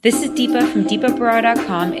This is Deepa from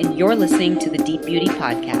deepabarar.com, and you're listening to the Deep Beauty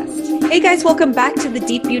Podcast. Hey guys, welcome back to the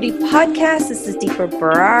Deep Beauty Podcast. This is Deepa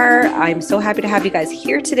Barar. I'm so happy to have you guys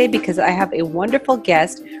here today because I have a wonderful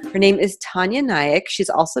guest. Her name is Tanya Nayak. She's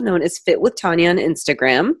also known as Fit with Tanya on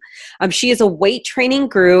Instagram. She is a weight training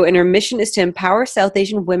guru, and her mission is to empower South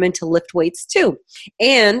Asian women to lift weights too.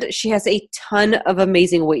 And she has a ton of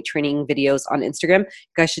amazing weight training videos on Instagram.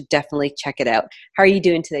 You guys should definitely check it out. How are you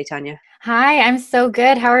doing today, Tanya? Hi, I'm so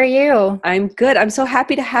good. How are you? I'm good. I'm so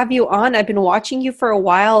happy to have you on. I've been watching you for a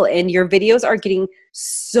while and your videos are getting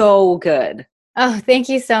so good. Oh, thank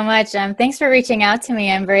you so much. Thanks for reaching out to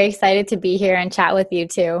me. I'm very excited to be here and chat with you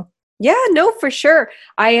too. Yeah, no, for sure.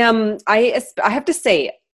 I have to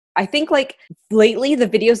say, I think like lately the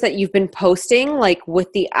videos that you've been posting, like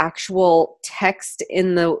with the actual text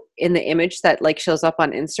in the image that like shows up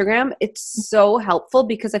on Instagram, it's so helpful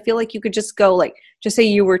because I feel like you could just go like, just say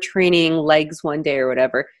you were training legs one day or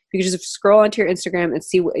whatever. You could just scroll onto your Instagram and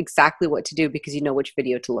see exactly what to do because you know which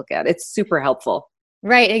video to look at. It's super helpful.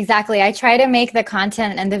 Right, exactly. I try to make the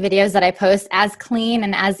content and the videos that I post as clean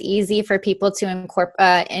and as easy for people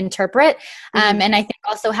to interpret. And I think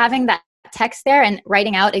also having that text there and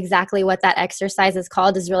writing out exactly what that exercise is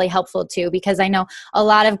called is really helpful too, because I know a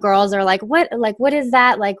lot of girls are like, what is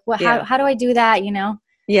that? Like, how do I do that? You know?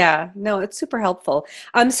 Yeah, no, it's super helpful.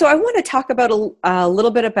 So I want to talk about a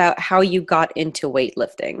little bit about how you got into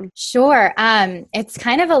weightlifting. Sure. It's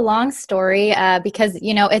kind of a long story because,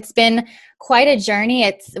 you know, it's been quite a journey.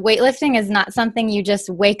 Weightlifting is not something you just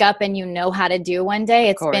wake up and you know how to do one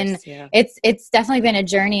day. It's definitely been a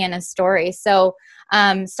journey and a story. So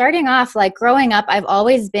starting off, like growing up, I've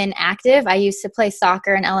always been active. I used to play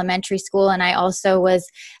soccer in elementary school, and I also was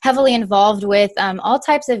heavily involved with all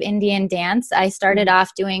types of Indian dance. I started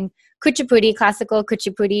off doing Kuchipudi, classical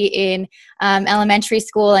Kuchipudi in elementary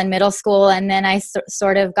school and middle school. And then I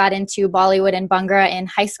sort of got into Bollywood and Bhangra in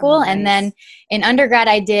high school. Nice. And then in undergrad,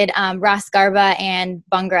 I did Ras Garba and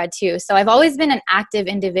Bhangra too. So I've always been an active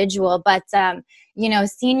individual, but you know,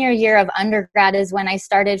 senior year of undergrad is when I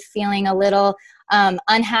started feeling a little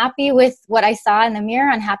unhappy with what I saw in the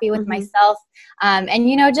mirror, unhappy with myself. And,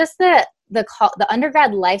 you know, just the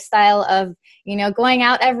undergrad lifestyle of, you know, going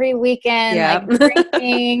out every weekend, like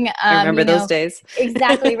drinking. I remember those days.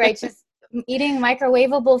 Exactly right. Just eating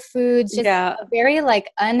microwavable foods, just a very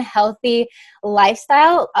like unhealthy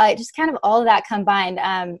lifestyle. Just kind of all of that combined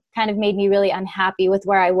kind of made me really unhappy with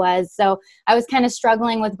where I was. So I was kind of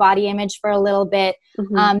struggling with body image for a little bit.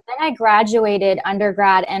 Then I graduated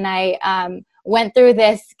undergrad and I went through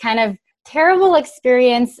this kind of terrible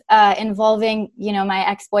experience involving, you know, my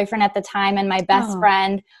ex-boyfriend at the time and my best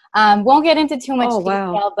friend. Won't get into too much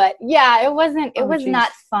detail, but yeah, it was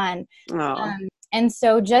not fun. And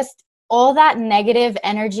so just all that negative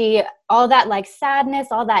energy, all that like sadness,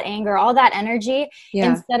 all that anger, all that energy,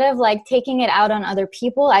 instead of like taking it out on other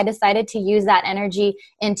people, I decided to use that energy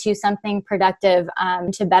into something productive,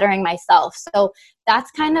 to bettering myself. So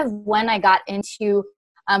that's kind of when I got into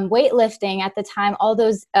weightlifting. At the time, all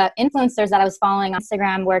those influencers that I was following on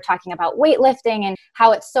Instagram were talking about weightlifting and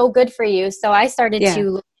how it's so good for you. So I started to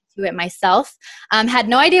look into it myself. Had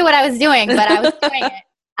no idea what I was doing, but I was doing it.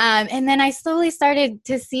 And then I slowly started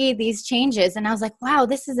to see these changes and I was like, wow,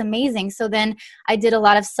 this is amazing. So then I did a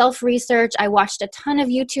lot of self-research. I watched a ton of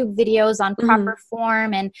YouTube videos on proper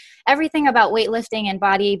form and everything about weightlifting and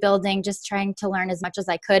bodybuilding, just trying to learn as much as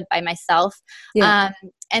I could by myself.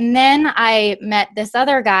 And then I met this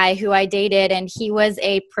other guy who I dated, and he was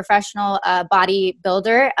a professional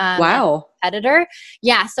bodybuilder. Wow. Editor.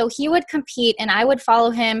 Yeah. So he would compete and I would follow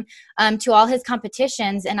him to all his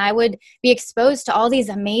competitions, and I would be exposed to all these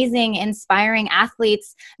amazing, inspiring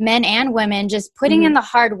athletes, men and women, just putting in the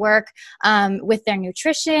hard work with their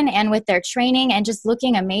nutrition and with their training and just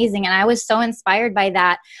looking amazing. And I was so inspired by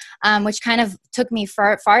that, which kind of took me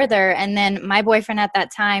farther. And then my boyfriend at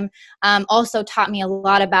that time also taught me a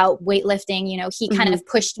lot about weightlifting. You know, he kind of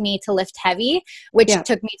pushed me to lift heavy, which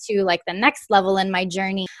took me to like the next level in my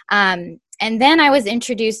journey. And then I was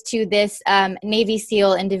introduced to this Navy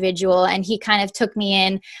SEAL individual, and he kind of took me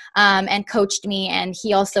in and coached me. And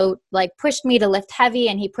he also like pushed me to lift heavy,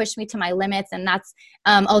 and he pushed me to my limits. And that's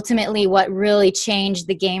ultimately what really changed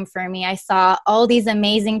the game for me. I saw all these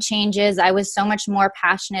amazing changes. I was so much more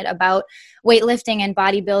passionate about weightlifting and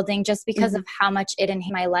bodybuilding just because of how much it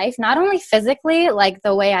enhanced my life, not only physically, like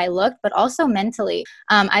the way I looked, but also mentally.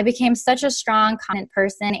 I became such a strong, confident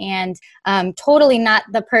person, and totally not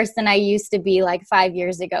the person I used to be like 5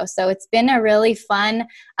 years ago. So it's been a really fun,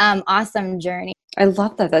 awesome journey. I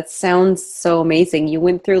love that. That sounds so amazing. You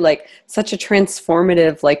went through like such a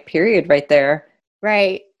transformative like period right there.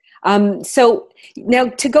 Right. So now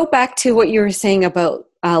to go back to what you were saying about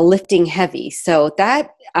lifting heavy. So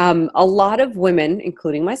that a lot of women,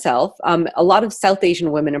 including myself, a lot of South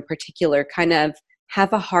Asian women in particular, kind of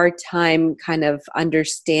have a hard time kind of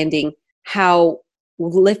understanding how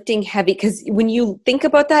lifting heavy, because when you think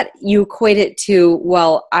about that, you equate it to,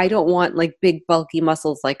 well, I don't want like big bulky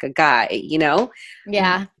muscles like a guy, you know?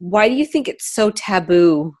 Yeah. Why do you think it's so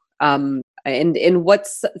taboo? And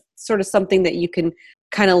what's sort of something that you can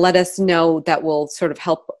kind of let us know that will sort of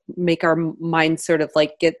help make our mind sort of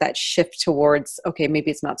like get that shift towards, okay, maybe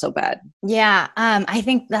it's not so bad? Yeah. I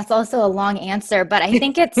think that's also a long answer, but I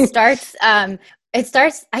think it starts, I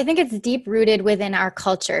think it's deep rooted within our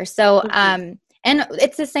culture. So, and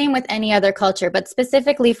it's the same with any other culture, but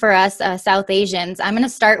specifically for us, South Asians, I'm going to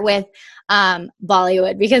start with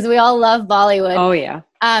Bollywood, because we all love Bollywood. Oh, yeah.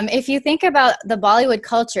 If you think about the Bollywood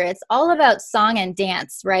culture, it's all about song and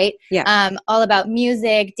dance, right? Yeah. All about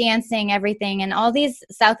music, dancing, everything. And all these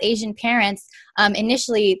South Asian parents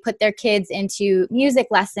initially put their kids into music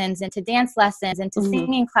lessons, into dance lessons, into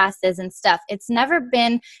singing classes and stuff. It's never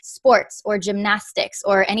been sports or gymnastics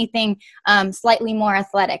or anything slightly more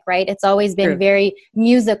athletic, right? It's always been very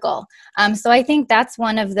musical. So I think that's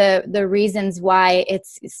one of the reasons why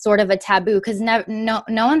it's sort of a taboo, because no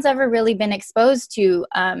one's ever really been exposed to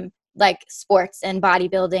like sports and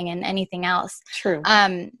bodybuilding and anything else. True.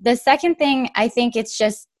 The second thing, I think it's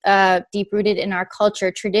just deep rooted in our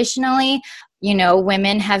culture. Traditionally, you know,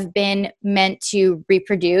 women have been meant to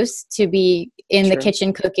reproduce, to be in the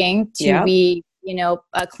kitchen cooking, to be, you know,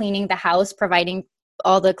 cleaning the house, providing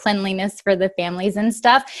all the cleanliness for the families and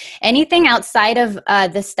stuff. Anything outside of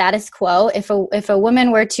the status quo, if a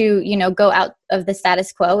woman were to, you know, go out of the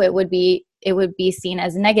status quo, it would be seen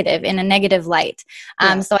as negative, in a negative light.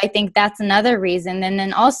 So I think that's another reason. And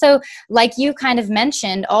then also, like you kind of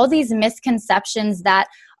mentioned, all these misconceptions that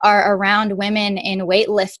are around women in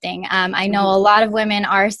weightlifting. I know a lot of women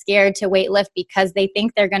are scared to weightlift because they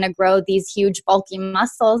think they're going to grow these huge bulky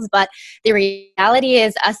muscles, but the reality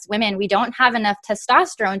is, us women, we don't have enough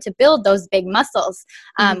testosterone to build those big muscles.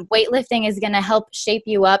 Weightlifting is going to help shape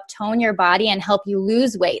you up, tone your body, and help you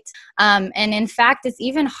lose weight. And in fact, it's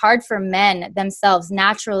even hard for men themselves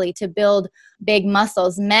naturally to build big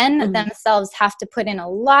muscles. Men themselves have to put in a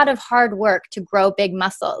lot of hard work to grow big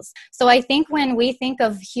muscles. So I think when we think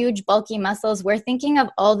of huge bulky muscles, we're thinking of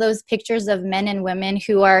all those pictures of men and women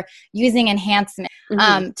who are using enhancement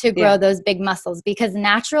to grow those big muscles, because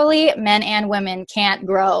naturally men and women can't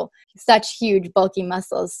grow such huge bulky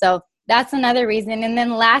muscles. So that's another reason. And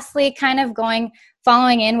then lastly, kind of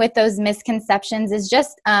following in with those misconceptions is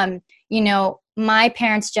just, you know, my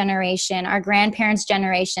parents' generation, our grandparents'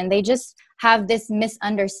 generation, they just have this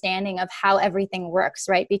misunderstanding of how everything works,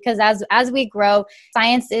 right? Because as we grow,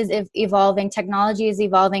 science is evolving, technology is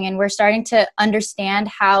evolving, and we're starting to understand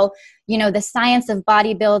how, you know, the science of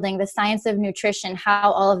bodybuilding, the science of nutrition,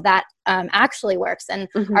 how all of that actually works. And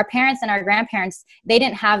our parents and our grandparents, they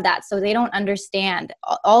didn't have that, so they don't understand.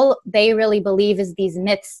 All they really believe is these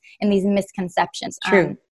myths and these misconceptions.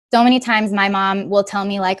 True. So many times my mom will tell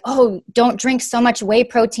me like, oh, don't drink so much whey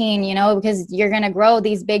protein, you know, because you're going to grow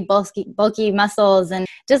these big bulky muscles, and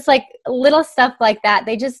just like little stuff like that.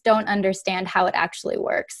 They just don't understand how it actually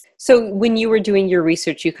works. So when you were doing your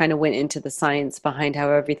research, you kind of went into the science behind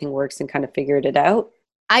how everything works and kind of figured it out?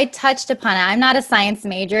 I touched upon it. I'm not a science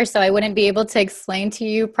major, so I wouldn't be able to explain to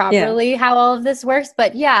you properly how all of this works.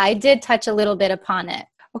 But yeah, I did touch a little bit upon it.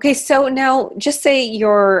 Okay, so now just say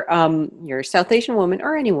you're a South Asian woman,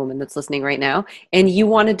 or any woman that's listening right now, and you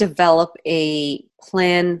want to develop a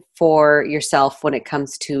plan for yourself when it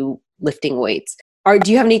comes to lifting weights. Do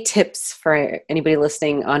you have any tips for anybody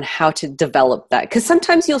listening on how to develop that? Because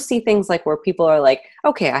sometimes you'll see things like where people are like,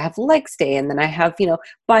 okay, I have legs day, and then I have, you know,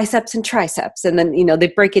 biceps and triceps, and then, you know, they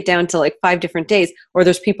break it down to like 5 different days. Or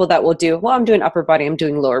there's people that will do, well, I'm doing upper body, I'm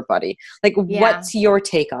doing lower body. Like, what's your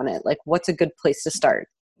take on it? Like, what's a good place to start?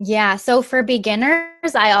 Yeah. So for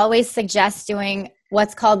beginners, I always suggest doing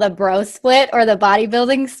what's called the bro split, or the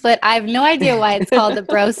bodybuilding split. I have no idea why it's called the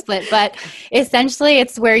bro split, but essentially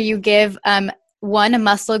it's where you give one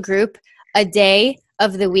muscle group a day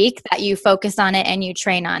of the week that you focus on it and you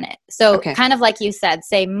train on it. So kind of like you said,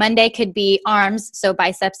 say Monday could be arms, so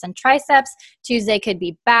biceps and triceps. Tuesday could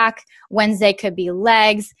be back. Wednesday could be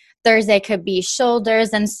legs. Thursday could be shoulders,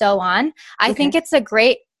 and so on. I think it's a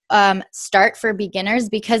great start for beginners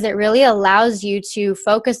because it really allows you to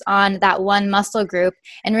focus on that one muscle group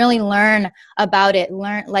and really learn about it,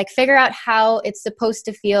 figure out how it's supposed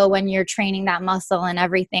to feel when you're training that muscle and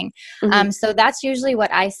everything. So that's usually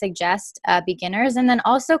what I suggest beginners. And then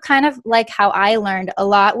also kind of like how I learned a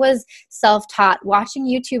lot was self-taught, watching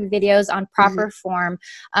YouTube videos on proper form,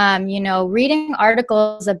 reading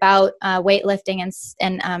articles about weightlifting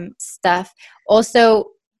and stuff. Also,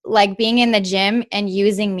 like being in the gym and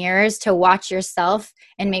using mirrors to watch yourself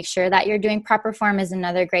and make sure that you're doing proper form is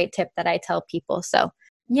another great tip that I tell people. So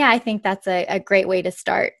yeah, I think that's a great way to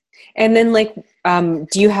start. And then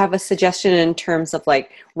do you have a suggestion in terms of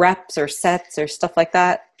like reps or sets or stuff like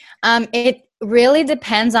that? It really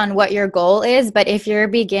depends on what your goal is, but if you're a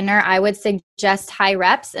beginner, I would suggest high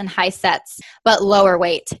reps and high sets, but lower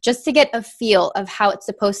weight, just to get a feel of how it's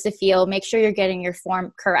supposed to feel. Make sure you're getting your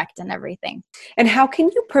form correct and everything. And how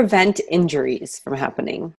can you prevent injuries from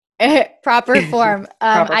happening? Proper form.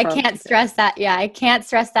 I can't stress that. Yeah, I can't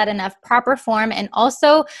stress that enough. Proper form, and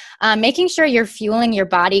also making sure you're fueling your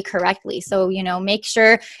body correctly. So, make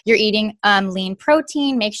sure you're eating lean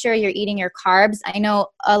protein, make sure you're eating your carbs. I know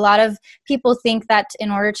a lot of people think that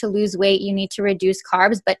in order to lose weight, you need to reduce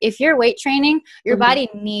carbs, but if you're weight training, your body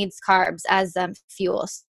needs carbs as fuel.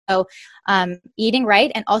 So eating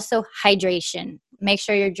right, and also hydration. Make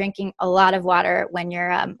sure you're drinking a lot of water when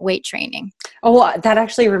you're weight training. Oh, well, that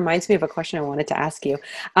actually reminds me of a question I wanted to ask you.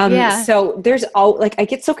 So there's I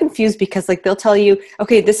get so confused because they'll tell you,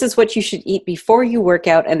 okay, this is what you should eat before you work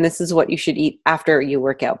out, and this is what you should eat after you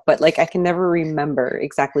work out. But I can never remember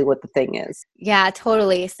exactly what the thing is. Yeah,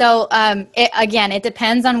 totally. So it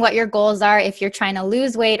depends on what your goals are, if you're trying to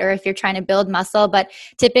lose weight or if you're trying to build muscle. But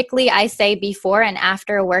typically I say before and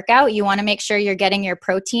after a workout, you want to make sure you're getting your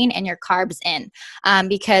protein and your carbs in.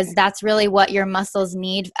 Because that's really what your muscles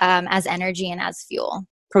need as energy and as fuel.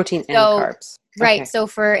 Protein and carbs. Right. Okay. So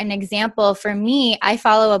for an example, for me, I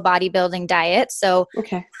follow a bodybuilding diet. So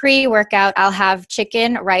pre-workout, I'll have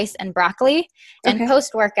chicken, rice, and broccoli. And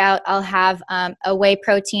post-workout, I'll have a whey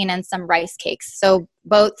protein and some rice cakes. So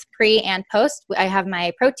both pre and post, I have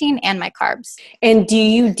my protein and my carbs. And do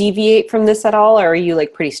you deviate from this at all, or are you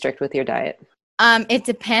pretty strict with your diet? It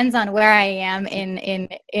depends on where I am in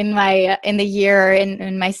the year,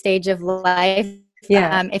 in my stage of life.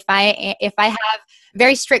 Yeah. If I have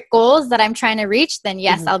very strict goals that I'm trying to reach, then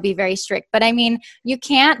yes, I'll be very strict. But I mean, you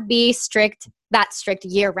can't be that strict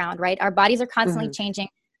year round, right? Our bodies are constantly changing.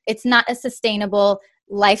 It's not a sustainable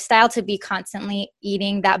lifestyle to be constantly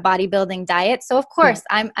eating that bodybuilding diet. So of course,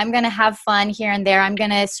 I'm going to have fun here and there. I'm going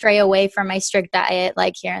to stray away from my strict diet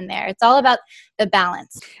here and there. It's all about the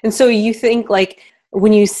balance. And so you think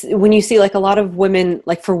when you see a lot of women,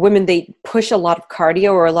 for women, they push a lot of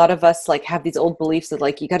cardio, or a lot of us have these old beliefs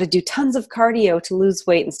that you got to do tons of cardio to lose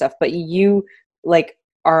weight and stuff. But you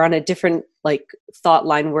are on a different thought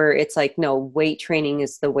line where it's no, weight training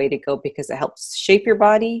is the way to go because it helps shape your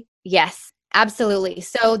body. Yes. Absolutely.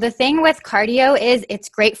 So the thing with cardio is it's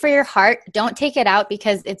great for your heart. Don't take it out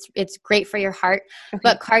because it's great for your heart.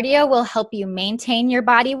 But cardio will help you maintain your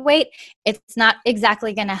body weight. It's not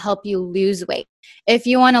exactly going to help you lose weight. If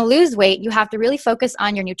you want to lose weight, you have to really focus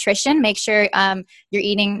on your nutrition. Make sure you're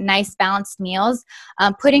eating nice, balanced meals,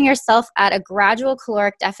 putting yourself at a gradual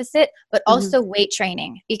caloric deficit, but also weight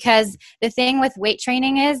training. Because the thing with weight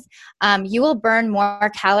training is you will burn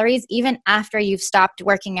more calories even after you've stopped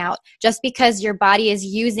working out, just because your body is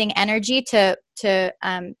using energy to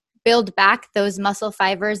build back those muscle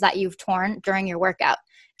fibers that you've torn during your workout.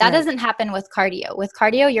 That doesn't happen with cardio. With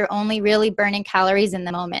cardio, you're only really burning calories in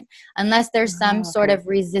the moment, unless there's some sort of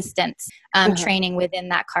resistance training within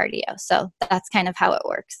that cardio. So that's kind of how it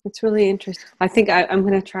works. It's really interesting. I think I'm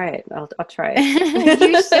going to try it. I'll try it.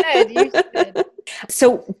 You should.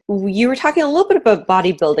 So you were talking a little bit about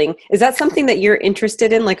bodybuilding. Is that something that you're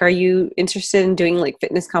interested in? Are you interested in doing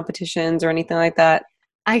fitness competitions or anything like that?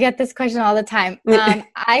 I get this question all the time.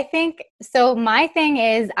 I think, so my thing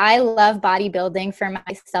is I love bodybuilding for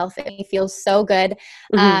myself. It feels so good.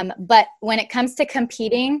 But when it comes to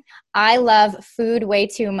competing, I love food way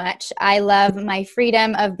too much. I love my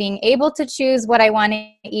freedom of being able to choose what I want to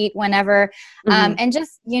eat whenever. And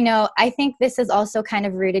just, I think this is also kind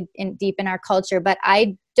of rooted deep in our culture, but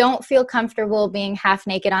I don't feel comfortable being half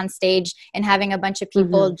naked on stage and having a bunch of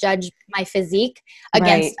people judge my physique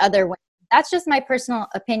against other women. That's just my personal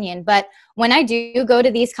opinion. But when I do go to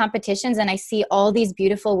these competitions and I see all these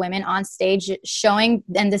beautiful women on stage showing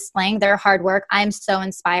and displaying their hard work, I'm so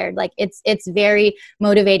inspired. It's very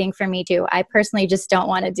motivating for me too. I personally just don't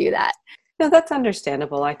want to do that. No, that's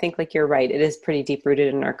understandable. I think you're right. It is pretty deep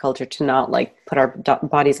rooted in our culture to not put our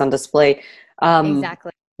bodies on display.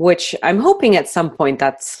 Exactly. which I'm hoping at some point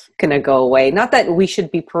that's going to go away. Not that we should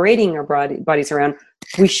be parading our bodies around.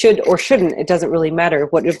 We should or shouldn't. It doesn't really matter.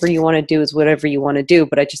 Whatever you want to do is whatever you want to do.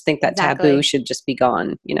 But I just think that taboo should just be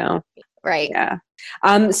gone, you know? Right. Yeah.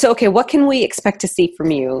 So, okay, what can we expect to see from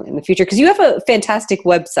you in the future? Because you have a fantastic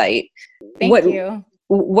website. Thank you.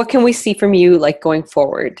 What can we see from you like going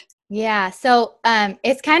forward? Yeah. So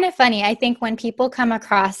it's kind of funny. I think when people come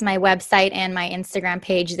across my website and my Instagram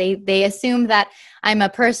page, they assume that I'm a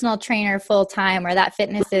personal trainer full-time, or that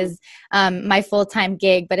fitness is my full-time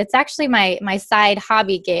gig, but it's actually my side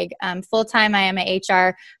hobby gig. Full-time, I am an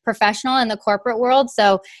HR professional in the corporate world.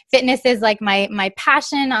 So fitness is like my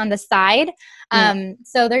passion on the side.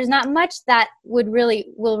 So there's not much that will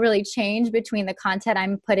really change between the content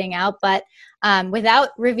I'm putting out, but without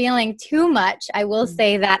revealing too much, I will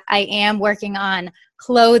say that I am working on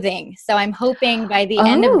clothing. So I'm hoping by the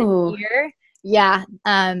end of this year,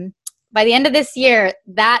 by the end of this year,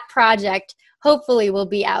 that project hopefully will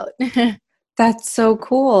be out. That's so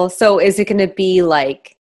cool. So is it going to be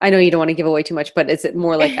like, I know you don't want to give away too much, but is it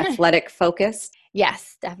more like athletic focused?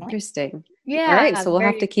 Yes, definitely. Interesting. Yeah. All right. So we'll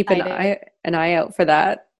have to keep an eye out for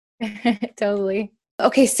that. Totally.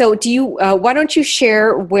 Okay. So why don't you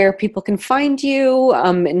share where people can find you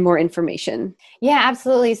and more information? Yeah,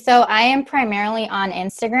 absolutely. So I am primarily on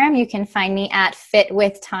Instagram. You can find me at Fit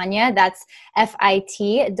with Tanya. That's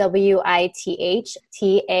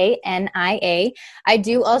FITWITHTANIA. I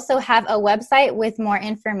do also have a website with more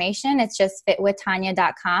information. It's just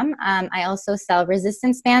fitwithtanya.com. I also sell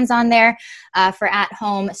resistance bands on there for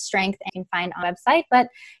at-home strength, and you can find on the website. But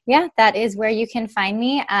yeah, that is where you can find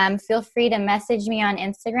me. Feel free to message me on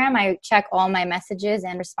Instagram. I check all my messages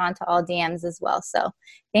and respond to all DMs as well. So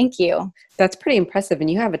thank you. That's pretty impressive. And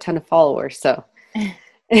you have a ton of followers. So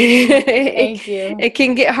thank you. It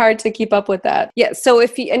can get hard to keep up with that. Yeah. So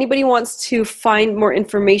if anybody wants to find more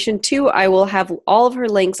information too, I will have all of her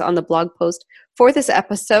links on the blog post for this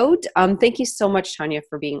episode. Thank you so much, Tanya,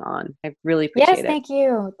 for being on. I really appreciate it. Yes, thank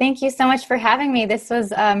you. Thank you so much for having me. This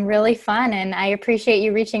was really fun, and I appreciate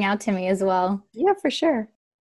you reaching out to me as well. Yeah, for sure.